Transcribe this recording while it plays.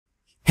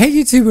Hey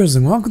YouTubers,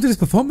 and welcome to this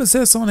performance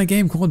test on a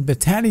game called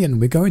Battalion.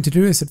 We're going to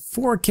do this at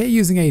 4K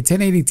using a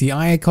 1080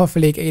 Ti Coffee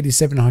Lake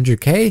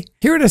 8700K.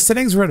 Here are the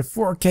settings. We're at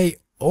 4K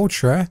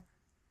Ultra.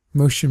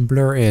 Motion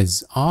blur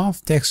is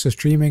off, texture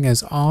streaming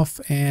is off,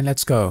 and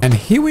let's go. And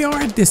here we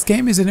are. This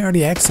game is in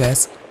early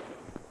access.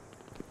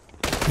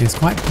 It's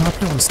quite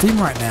popular on Steam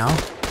right now.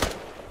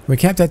 We're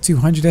capped at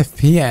 200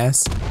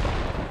 FPS.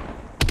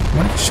 I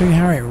wanted to show you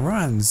how it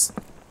runs.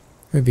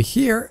 Over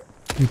here,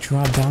 we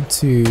drop down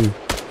to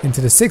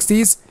into the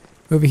 60s.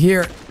 Over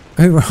here,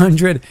 over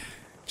 100.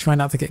 Try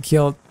not to get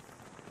killed.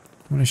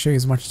 I want to show you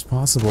as much as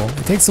possible.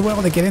 It takes a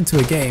while to get into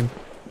a game.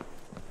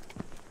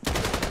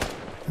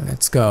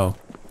 Let's go.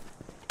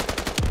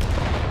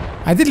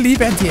 I did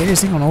leave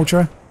anti-aliasing on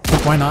Ultra.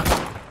 Why not?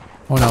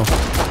 Oh no.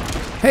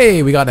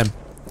 Hey, we got him.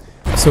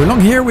 So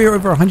along here, we are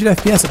over 100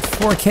 FPS at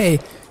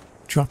 4K.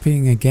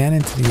 Dropping again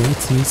into the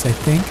 80s, I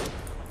think.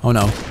 Oh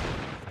no.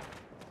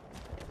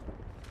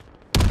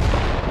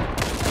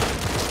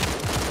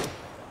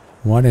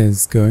 What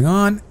is going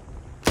on?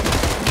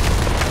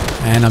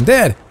 And I'm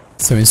dead.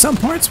 So in some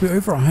parts we're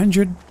over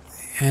 100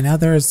 and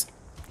others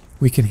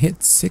we can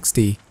hit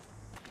 60.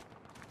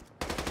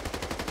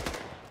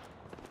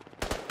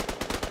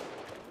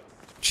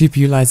 GPU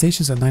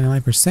utilization's at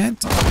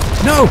 99%.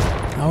 No!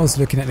 I was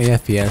looking at the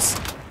FPS.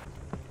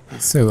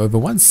 So over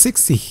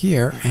 160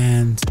 here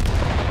and...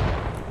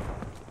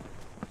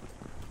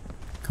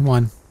 Come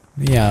on.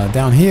 Yeah,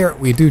 down here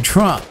we do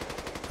drop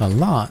a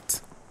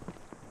lot.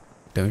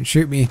 Don't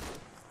shoot me.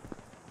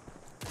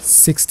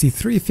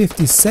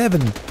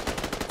 6357.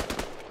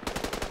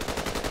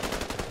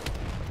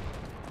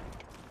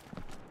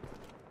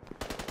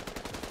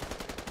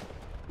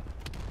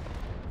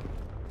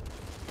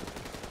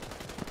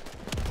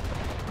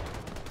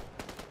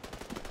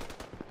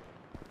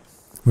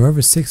 We're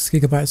over 6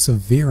 gigabytes of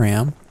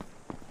VRAM.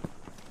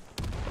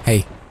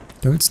 Hey,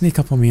 don't sneak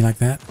up on me like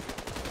that.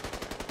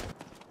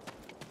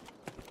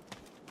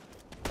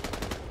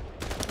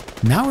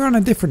 Now we're on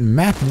a different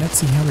map, and let's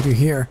see how we do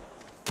here.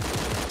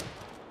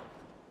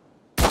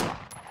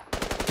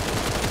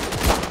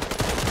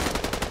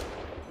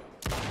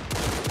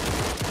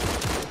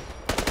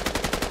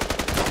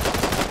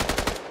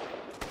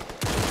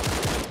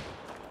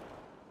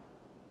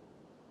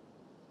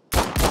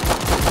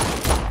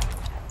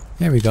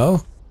 There we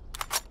go.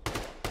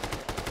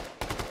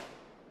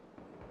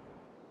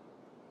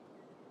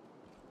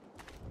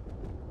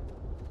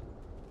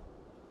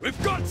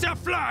 We've got the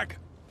flag!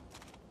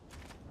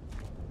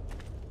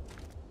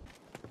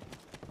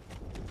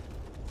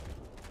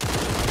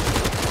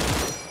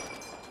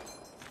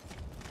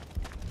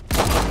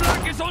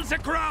 On the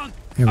ground.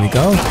 Here we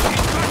go.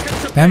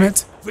 Damn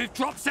it. We've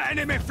dropped the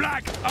enemy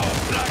flag. Our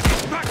flag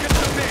is back at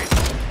the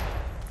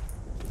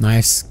base.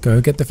 Nice.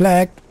 Go get the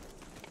flag.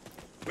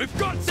 We've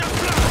got the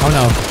flag. Oh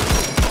no.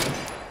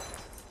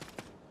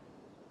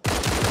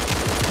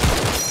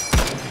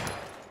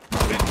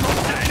 We've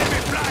dropped the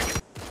enemy flag.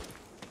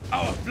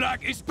 Our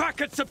flag is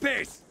back at the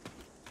base.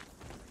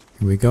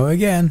 Here we go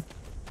again.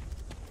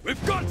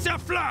 We've got the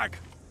flag.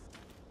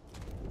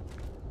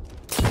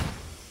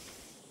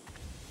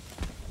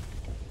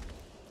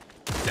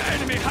 The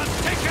enemy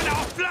has taken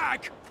our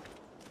flag!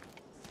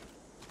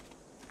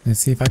 Let's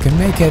see if I can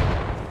make it.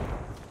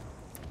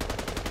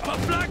 Our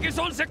flag is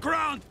on the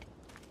ground!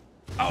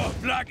 Our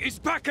flag is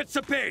back at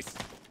the base!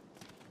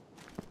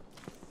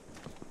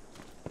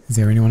 Is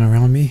there anyone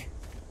around me?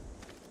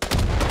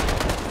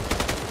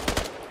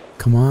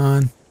 Come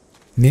on.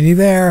 Nearly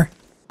there.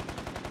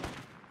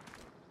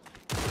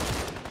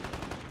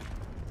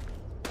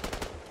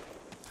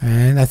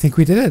 And I think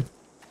we did it.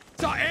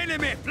 The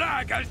enemy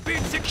flag has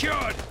been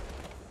secured!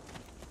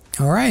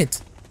 Alright.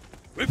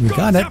 We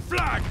got it.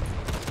 Flag.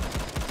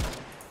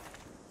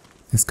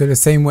 Let's go the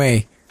same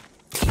way.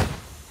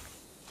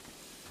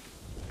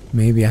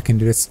 Maybe I can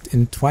do this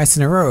twice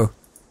in a row.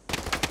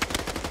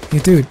 You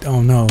dude,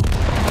 oh no.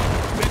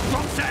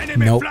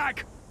 Nope.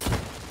 Flag.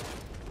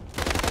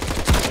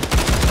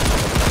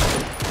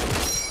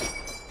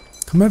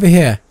 Come over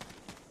here.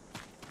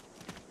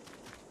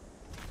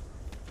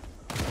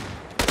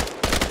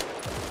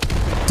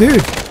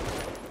 Dude!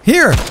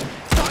 Here!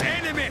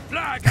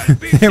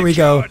 There we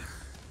go.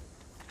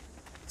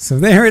 So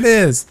there it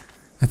is.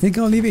 I think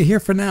I'll leave it here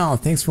for now.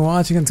 Thanks for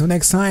watching. Until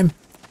next time.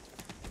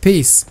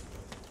 Peace.